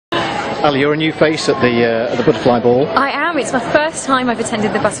Ali, you're a new face at the Butterfly Ball. I am. It's my first time I've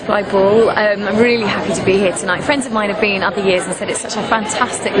attended the Butterfly Ball. I'm really happy to be here tonight. Friends of mine have been other years and said it's such a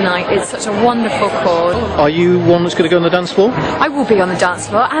fantastic night. It's such a wonderful cause. Are you one that's going to go on the dance floor? I will be on the dance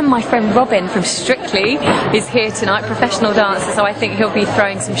floor, and my friend Robin from Strictly is here tonight, professional dancer, so I think he'll be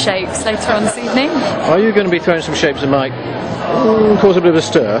throwing some shapes later on this evening. Are you going to be throwing some shapes that might cause a bit of a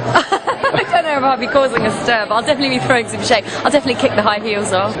stir? I don't know if I'll be causing a stir, but I'll definitely be throwing some shape. I'll definitely kick the high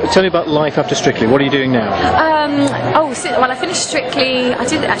heels off. Tell me about life after Strictly. What are you doing now? Well, I finished Strictly, I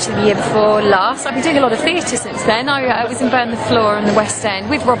did it actually the year before last. I've been doing a lot of theatre since then. I was in Burn the Floor in the West End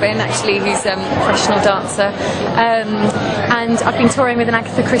with Robin, actually, who's a professional dancer. And I've been touring with an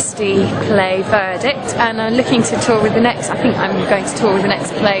Agatha Christie play, Verdict, and I'm looking to tour with the next, I think I'm going to tour with the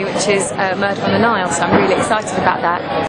next play, which is Murder on the Nile, so I'm really excited about that.